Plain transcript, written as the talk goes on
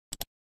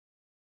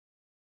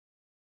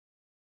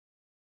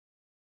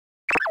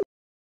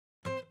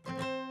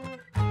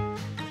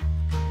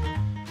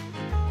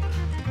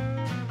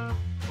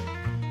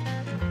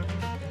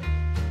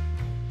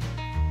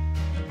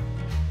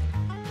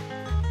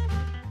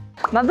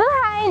マブ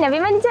ハイナビ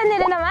マニチャンネ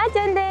ルのまーち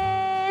ゃん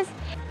です。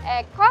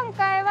今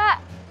回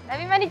はナ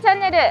ビマニチャン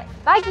ネル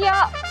バギオ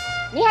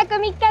2泊3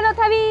日の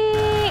旅。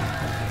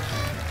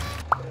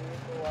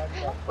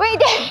Wait,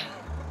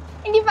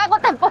 hindi pa ako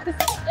tapos.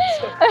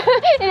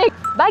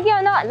 バギオ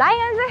のライオン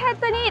ズヘ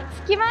ッドに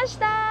着きまし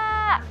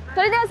た。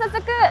それでは早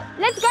速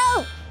レッツゴ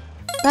ー。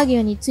バギ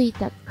オに着い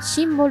た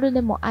シンボル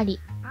でもあり、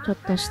ちょっ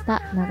とし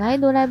た長い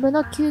ドライブ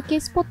の休憩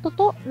スポット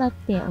となっ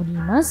ており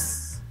ま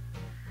す。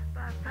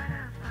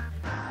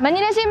マニ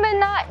ラ新聞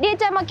のりえ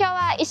ちゃんも今日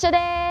は一緒で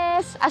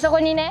す。あそこ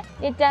にね、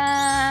りえち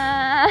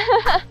ゃん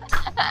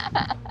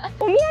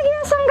お土産屋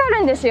さんがあ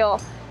るんですよ。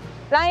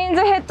ライオン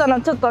ズヘッドの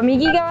ちょっと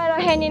右側ら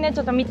辺にね、ち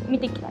ょっと見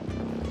てきたい。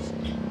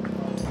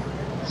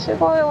す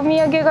ごいお土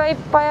産がいっ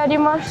ぱいあり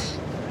ます。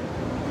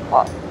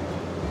あ、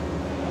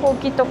ほう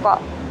きと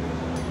か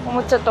お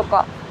もちゃと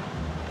か、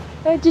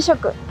磁石、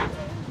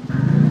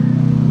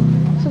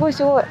すごい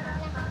すごい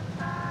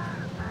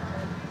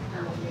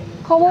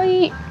かわ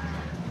いい。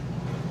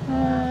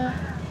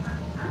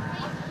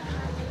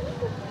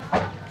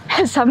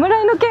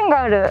侍の剣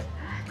がある。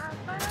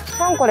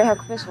3個で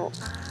100ペソ。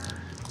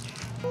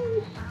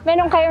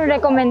Meron kayong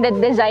recommended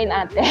design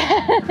ate?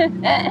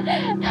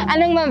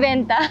 Anong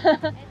mabenta?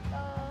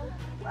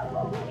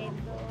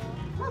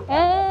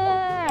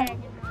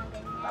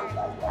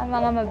 Ang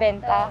mga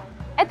mabenta.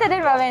 Ito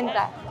din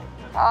mabenta.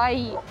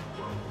 Kawaii.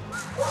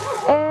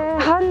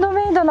 ハンド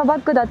メイドのバ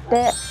ッグだっ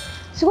て。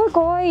すごい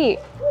かわいい。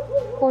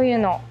こういう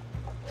の。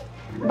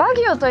バ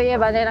ギオといえ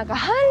ばね、なんか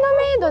ハン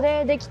ドメ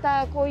イドででき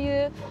たこうい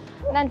う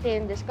なんてい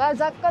うんですか、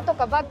雑貨と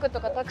かバッグ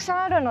とかたくさ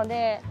んあるの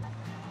で、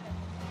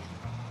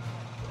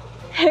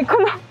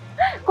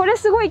これ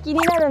すごい気に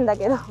なるんだ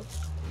けど、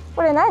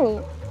これ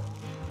何？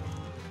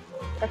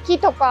木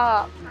と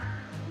か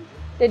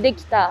でで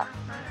きた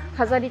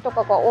飾りと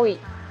かが多い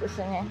です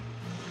ね。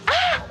あ、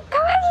か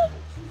わいい。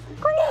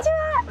こんにち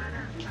は。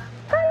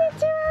こんに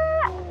ちは。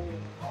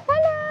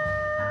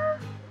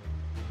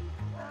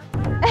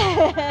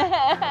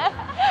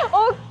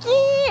大きい。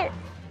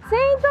セイ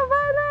ントバ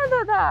ーナー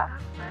ドだ。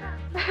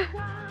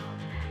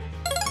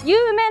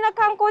有名な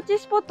観光地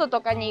スポット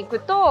とかに行く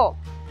と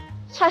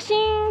写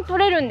真撮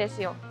れるんで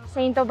すよ。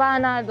セイントバー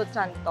ナードち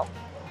ゃんと。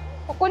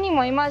ここに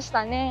もいまし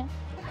たね。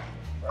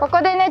こ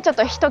こでね、ちょっ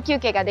と一休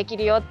憩ができ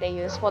るよって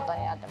いうスポット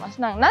になってま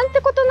す。なん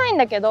てことないん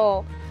だけ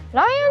ど、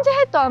ライオンズ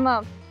ヘッドはま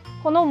あ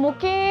この模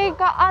型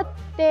があっ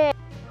て、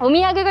お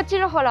土産がち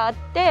らほらあっ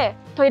て、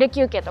トイレ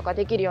休憩とか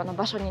できるような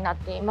場所になっ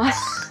ていま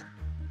す。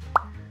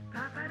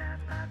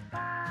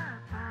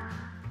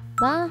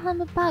バーンハ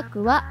ムパー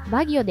クは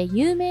バギオで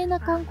有名な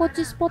観光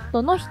地スポッ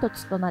トの一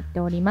つとなって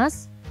おりま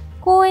す。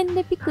公園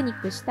でピクニ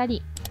ックした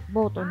り、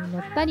ボートに乗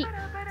ったり、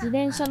自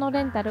転車の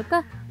レンタル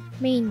が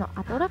メインの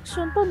アトラクシ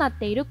ョンとなっ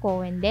ている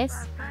公園で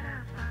す。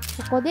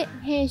ここで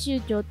編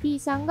集長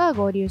T さんが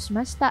合流し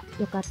ました。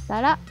よかっ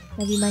たら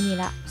ナビマニ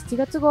ラ7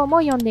月号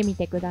も読んでみ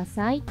てくだ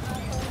さい。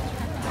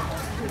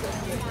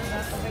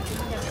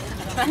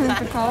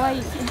かわい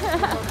い。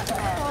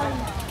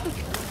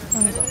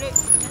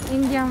イ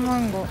ンディアンマ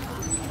ンゴー。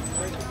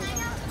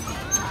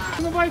普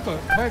通のバイクって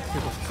いうか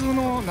普通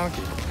のなん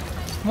ていうの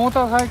モー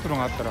ターサイクル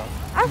があったら、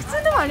普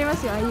通でもありま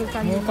すよ。ああいう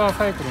感じ。モーター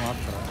サイクルがあっ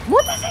たら、モ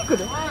ーターサイク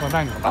ルは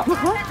ないのかな。モー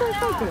ターサ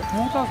イクル。モ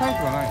ーターサイク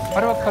ルはないの。あ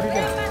れは借り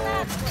れない。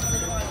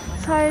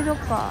サイド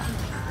か。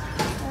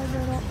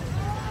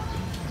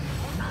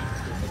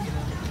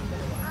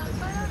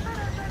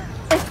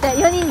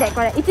4人で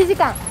これ1時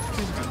間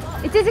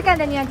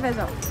で200ペ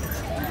ソ。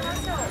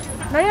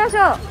乗りまし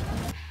ょう。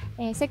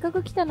せっか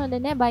く来たので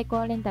ね、バイク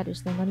をレンタル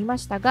して乗りま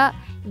したが、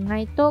意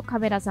外とカ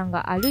メラさん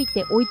が歩い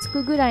て追いつ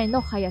くぐらい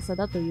の速さ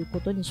だという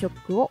ことにショッ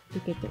クを受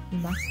けてい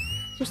ます。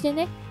そして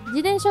ね、自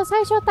転車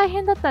最初は大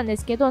変だったんで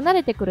すけど、慣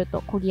れてくると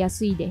漕ぎや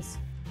すいで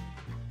す。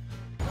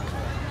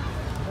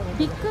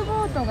ビッグ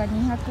ボートが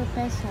200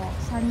ペソ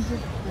30分。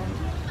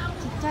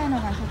ちっちゃい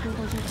のが150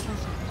ペソ。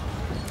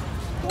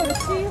これ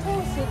シー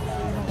ホースっていう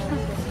のが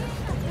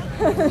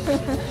あっ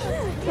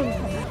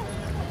て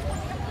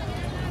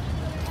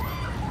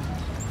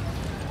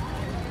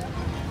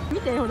見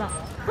てほら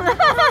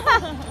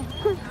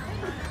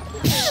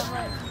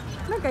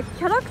なんか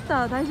キャラク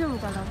ター大丈夫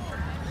かな。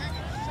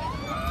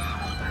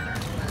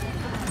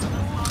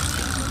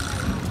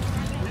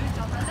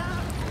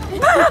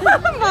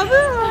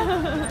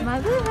マ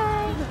ブーハ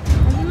イ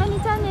ナビマ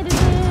ニチャンネルです。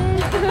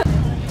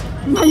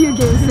眉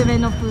毛薄め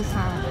のプー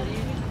さん。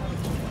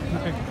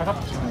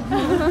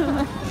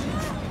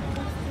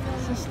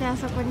そしてあ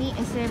そこに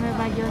SM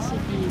バギオシテ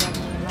ィが見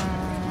えま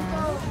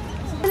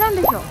す。なん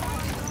でしょう、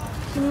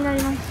気にな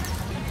ります。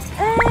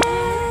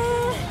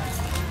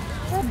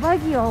バ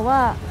ギオ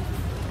は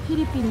フィ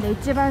リピンで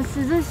一番涼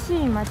し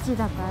い街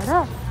だか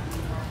ら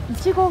い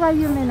ちごが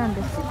有名なん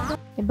ですよ。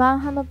バーン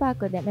ハムパー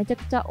クでめちゃ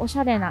くちゃおし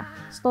ゃれな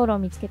ストローを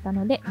見つけた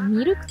ので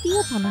ミルクティー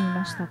を頼み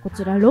ました。こ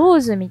ちらロー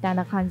ズみたい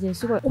な感じで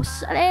すごいお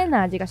しゃれ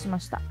な味がしま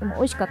した。でも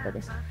美味しかった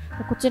です。で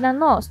こちら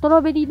のスト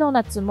ロベリードー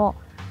ナツも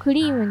ク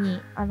リーム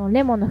に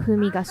レモンの風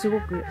味がす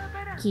ごく効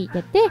い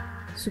てて、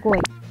すごい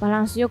バ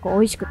ランスよく美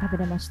味しく食べ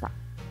れました。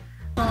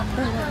あ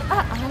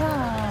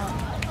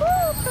ら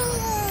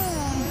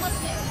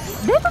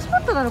ートスポ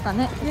ットなのか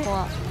ね、ここ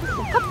は。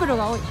カップル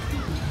が多い。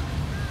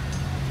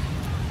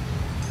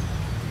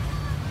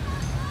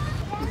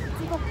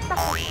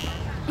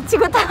いち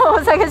ごタワ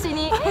ーを探し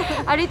に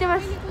歩いてま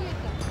す。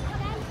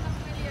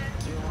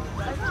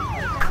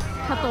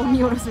鳩を見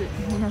下ろす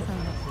皆さん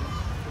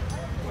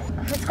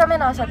が。2日目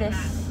の朝で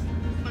す。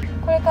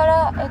これか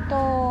ら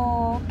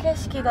景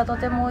色がと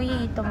ても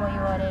いいとも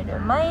言われる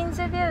マイン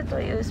ズビューと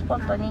いうスポ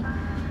ットに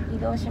移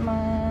動し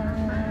ま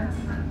す。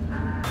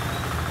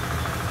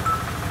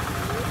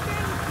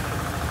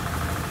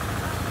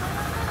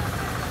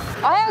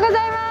おはようご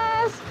ざいま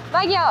す。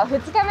バギオ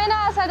2日目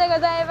の朝でご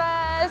ざい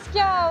ます。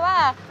今日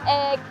は、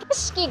景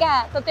色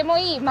がとても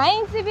いいマ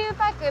インズビュー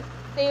パークっ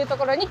ていうと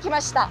ころに来ま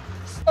した。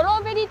スト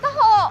ロベリータホ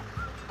を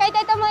買い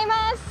たいと思い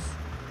ます。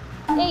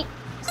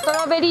スト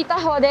ロベリータ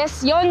ホで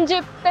す。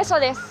40ペソ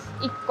です。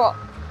1個。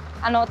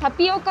タ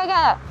ピオカ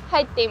が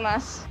入ってい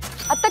ます。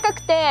あったか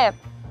くて、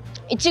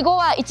いちご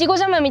はいちご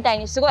ジャムみたい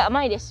にすごい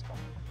甘いです。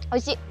美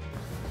味しい。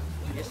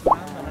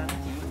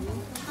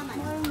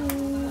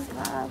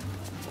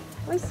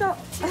美味しそう。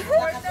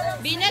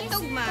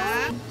Binatugma,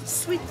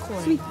 sweet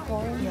corn. Sweet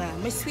corn. Yeah,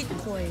 may sweet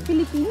corn.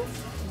 Philippines?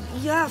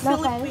 Yeah,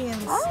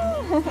 Philippines.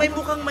 May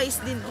mukhang mais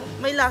din, oh.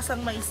 May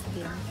lasang mais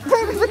din.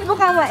 Ba't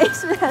mukhang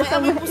mais? May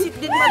amoy pusit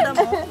din, madam,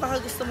 oh. Baka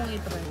gusto mong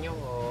i-try.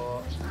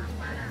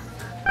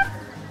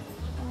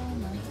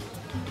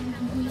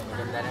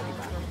 Maganda na, di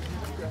ba?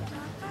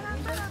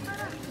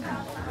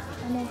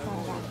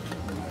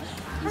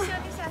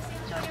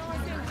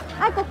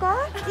 Ah, koko?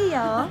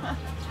 Iyo.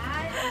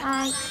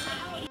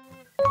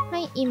 は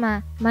い、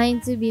今、マイ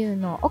ンズビュー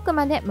の奥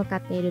まで向か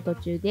っている途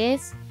中で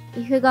す。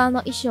イフ側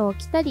の衣装を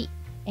着たり、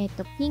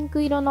ピン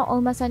ク色のお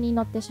馬さんに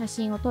乗って写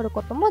真を撮る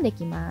こともで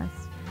きま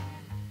す。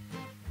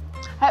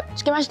はい、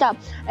着きました。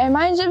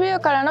マインズビュ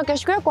ーからの景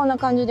色はこんな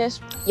感じで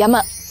す。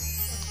山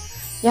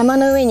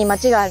の上に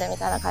街があるみ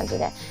たいな感じ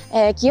で、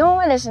気温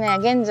はですね、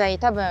現在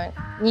多分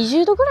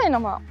20度ぐらい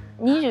の、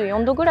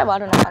24度ぐらいはあ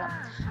るのか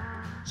な。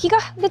日が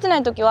出てな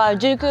い時は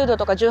19度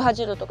とか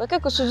18度とか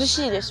結構涼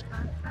しいです。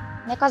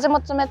ね、風も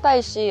冷た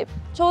いし、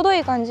ちょうどい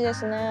い感じで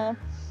すね。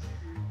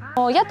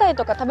屋台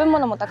とか食べ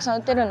物もたくさん売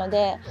ってるの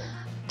で、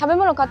食べ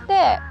物買っ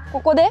て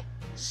ここで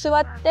座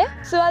ってこ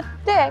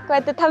うや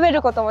って食べ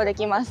ることもで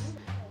きます。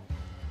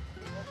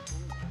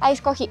アイ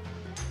スコーヒー、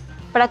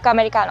ブラックア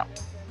メリカーノ。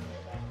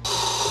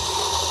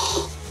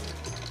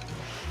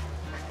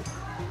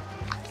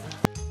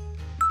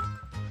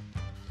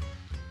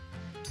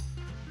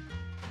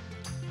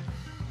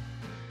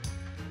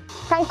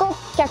観光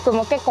客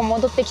も結構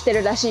戻ってきて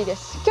るらしいで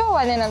す。今日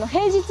はね、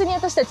平日に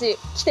私たち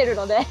来てる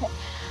ので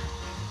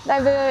だ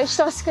いぶ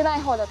人少な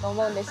い方だと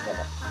思うんですけど。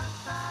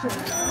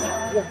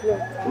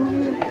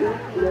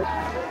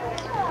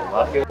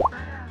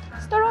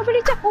ストロベリ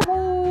ーチャコ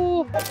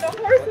ー。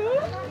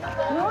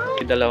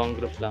Dalawang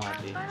group lang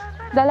ate.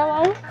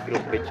 Dalawang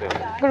Group picture.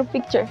 group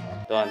picture.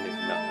 200 lang.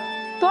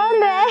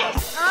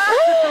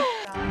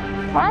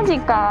 200? マジ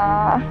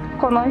か、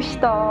この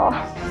人。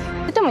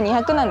でも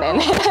200なんだよ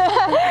ね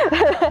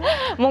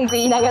文句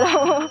言いなが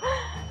らも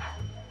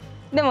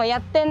でもや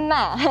ってん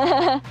な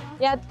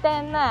やっ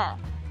てんな。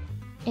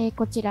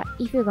こちら、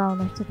イフ顔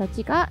の人た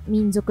ちが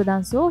民族ダ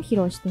ンスを披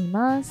露してい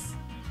ます。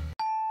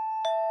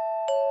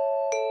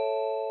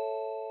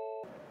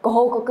ご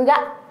報告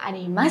があ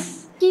りま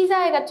す。機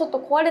材がちょっと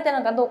壊れてる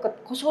のかどうか、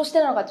故障して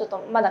るのかちょっ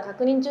とまだ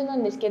確認中な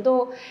んですけ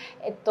ど、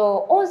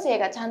音声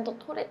がちゃんと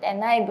取れて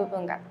ない部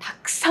分がた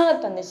くさんあ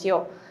ったんです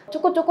よ。ちょ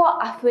こちょこ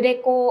アフレ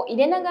コを入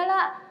れなが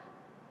ら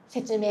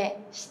説明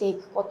してい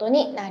くこと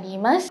になり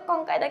ます。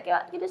今回だけ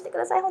は許してく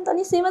ださい。本当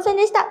にすいません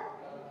でした。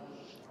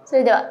そ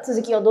れでは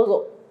続きをどう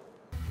ぞ。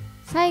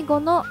最後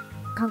の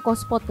観光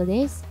スポット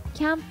です。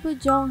キャンプ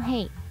ジョン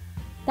ヘイ。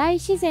大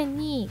自然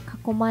に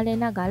囲まれ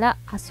ながら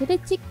アスレ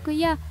チック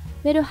や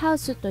ウェルハウ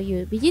スと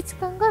いう美術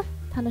館が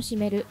楽し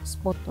めるス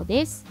ポット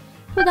です。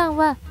普段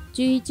は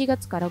11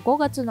月から5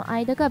月の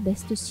間がベ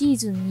ストシー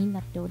ズンに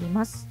なっており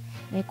ます。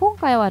今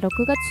回は6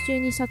月中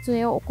に撮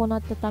影を行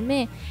ったた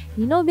め、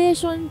リノベー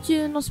ション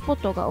中のスポッ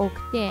トが多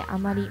くてあ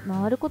まり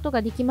回ること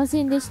ができま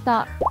せんでし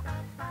た。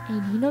リ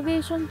ノベ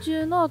ーション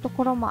中のと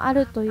ころもあ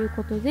るという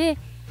ことで、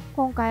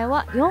今回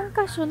は4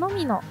カ所の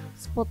みの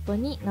スポット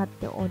になっ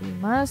ており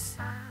ます。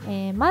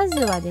ま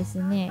ずはです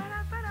ね、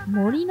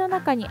森の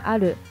中にあ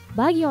る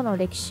バギオの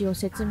歴史を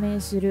説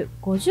明する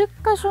50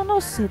カ所の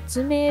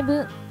説明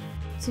文。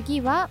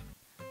次は、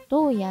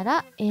どうや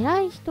ら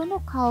偉い人の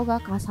顔が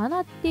重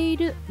なってい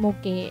る模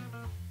型、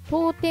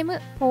トーテ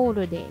ムポー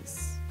ルで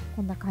す。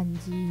こんな感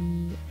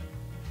じ。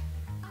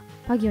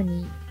バギオ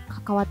に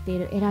関わってい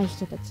る偉い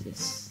人たちで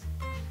す。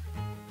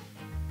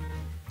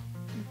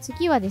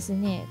次はです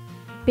ね、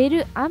ベ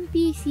ルアン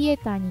ピーシエ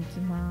ーターに行き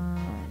ま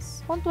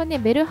す。本当はね、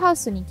ベルハウ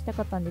スに行きた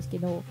かったんですけ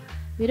ど、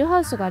ベルハ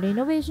ウスがリ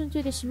ノベーション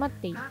中で閉まっ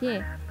てい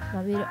て、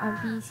ベルアン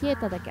ピーシエー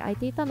ターだけ空い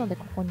ていたので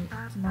ここに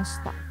来ま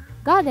した。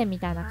ガーデンみ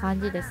たいな感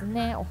じです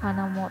ね。お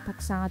花もた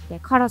くさんあって、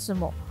カラス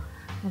も、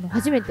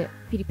初めてフ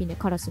ィリピンで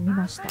カラス見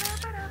ました。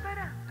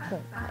今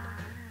回。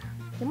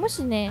でも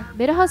しね、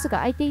ベルハウスが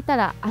空いていた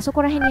ら、あそ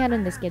こら辺にある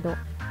んですけど、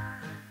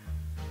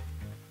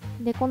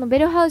で、このベ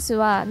ルハウス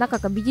は中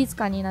が美術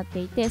館になって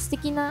いて、素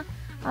敵な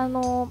カン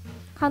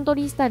ト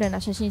リースタイル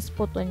な写真ス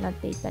ポットになっ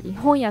ていたり、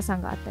本屋さ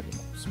んがあったりも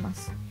しま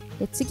す。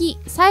で、次、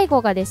最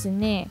後がです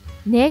ね、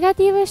ネガ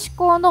ティブ思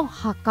考の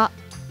墓。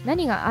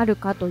何がある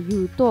かと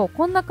いうと、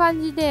こんな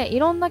感じでい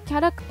ろんなキャ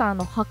ラクター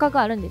の墓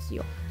があるんです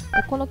よ。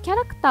で、このキャ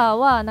ラクター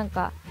はなん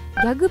か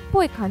ギャグっ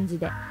ぽい感じ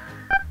で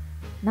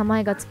名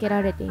前が付け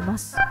られていま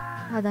す。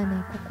ただ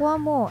ね、ここは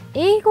もう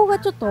英語が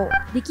ちょっと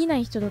できな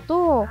い人だ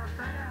と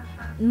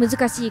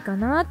難しいか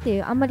なってい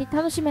う、あんまり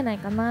楽しめない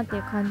かなってい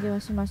う感じは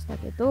しました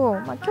けど、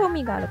まあ興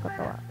味がある方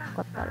はよ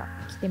かったら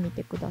来てみ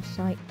てくだ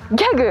さい。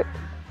ギャ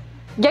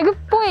グっ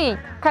ぽい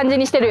感じ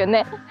にしてるよ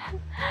ね。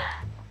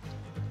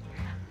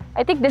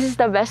I think this is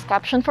the best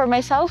caption for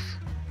myself.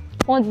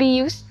 Won't be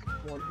used.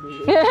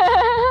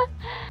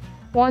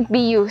 Won't be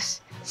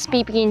used.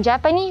 Speaking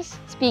Japanese,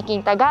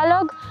 speaking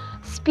Tagalog,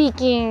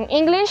 speaking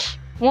English,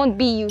 won't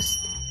be used.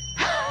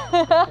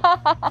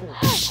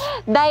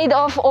 Died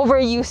of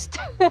overused.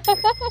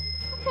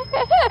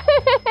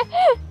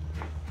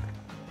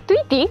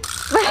 Tweety?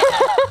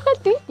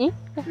 Tweety?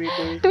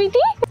 Tweety?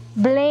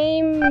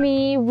 Blame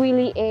me,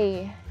 Willie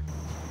A.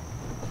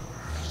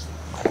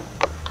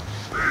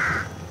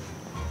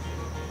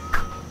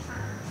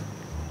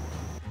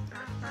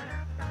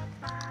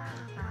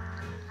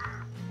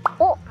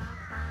 お、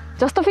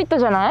ジャストフィット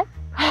じゃない？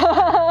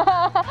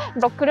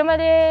車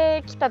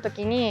で来た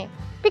時に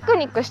ピク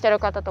ニックしてる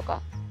方と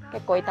か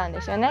結構いたん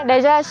ですよね。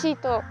レジャーシー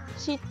ト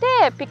敷いて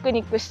ピク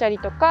ニックしたり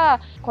と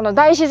か、この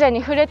大自然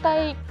に触れ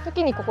たい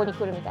時にここに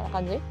来るみたいな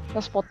感じ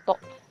のスポット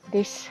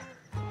です。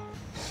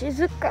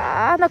静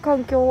かな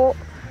環境を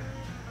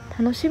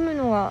楽しむ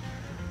のが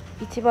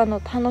一番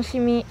の楽し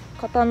み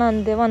方な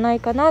んではな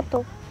いかな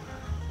と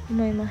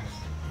思います。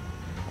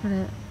こ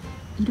れ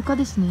イルカ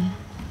ですね。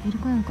イル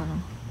カなのかな。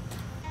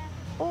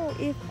Oh,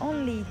 if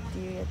only って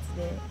いうやつ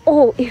で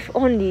Oh, if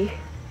only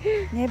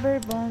Never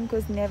born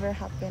cause never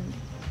happened。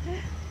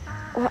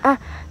 あ、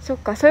そっ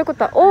か、そういうこ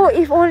とは Oh,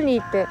 if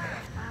only って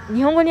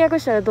日本語に訳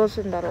したらどう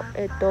するんだろ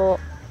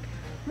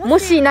う。も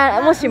し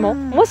も、も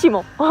し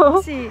も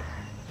もし、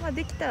まあ、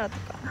できたらと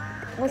か、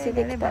もし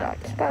できたら、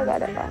機会があ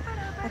れば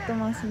後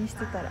回しにし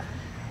てたら、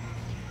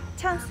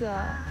チャンス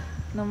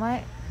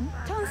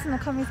の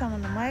神様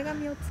の前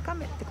髪をつか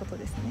めってこと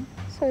ですね。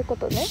そういうこ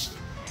とね。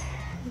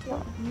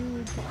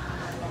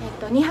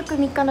2泊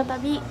3日の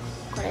旅、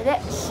これで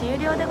終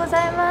了でご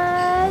ざい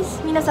ま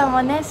す。皆さん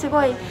もね、す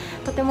ごい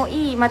とても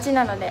いい街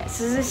なので、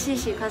涼しい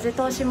し風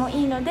通しも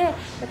いいので、よ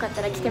かっ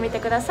たら来てみて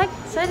ください。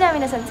それでは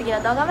皆さん、次の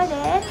動画まで。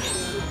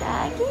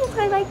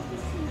バイバイ。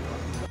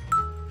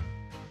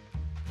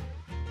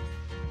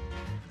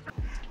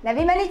ナ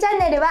ビマニチャン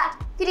ネルは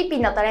フィリピ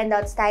ンのトレンド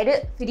を伝え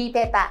るフリー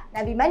ペーパー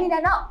ナビマニ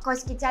ラの公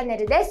式チャンネ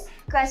ルです。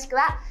詳しく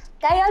は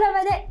概要欄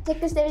までチェ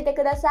ックしてみて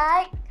くだ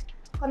さい。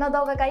この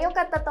動画が良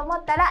かったと思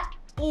ったら、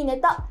いいね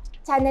と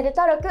チャンネル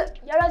登録よ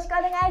ろしく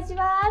お願いし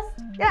ま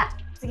す。では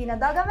次の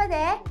動画まで。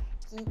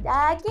キ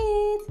タキ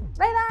ーズ、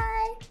バイバ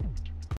イ。